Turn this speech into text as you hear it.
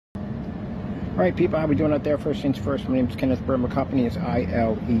Alright people, how we doing out there? First things first, my name is Kenneth Burr. My company is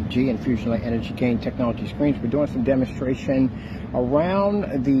ILEG, Infusion Light Energy Gain Technology Screens. We're doing some demonstration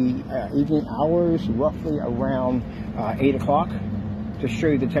around the evening hours, roughly around 8 o'clock, to show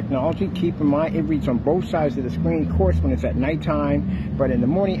you the technology. Keep in mind, it reads on both sides of the screen, of course, when it's at nighttime, but in the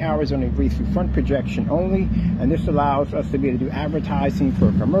morning hours, it only reads through front projection only, and this allows us to be able to do advertising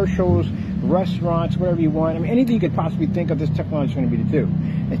for commercials, restaurants, whatever you want. I mean, anything you could possibly think of, this technology is going to be to do.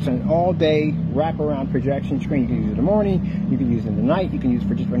 It's an all-day wraparound projection screen. You can use it in the morning, you can use it in the night, you can use it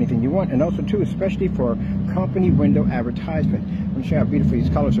for just anything you want, and also too, especially for company window advertisement. Let me show you how beautiful these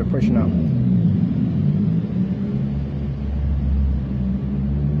colors are pushing up.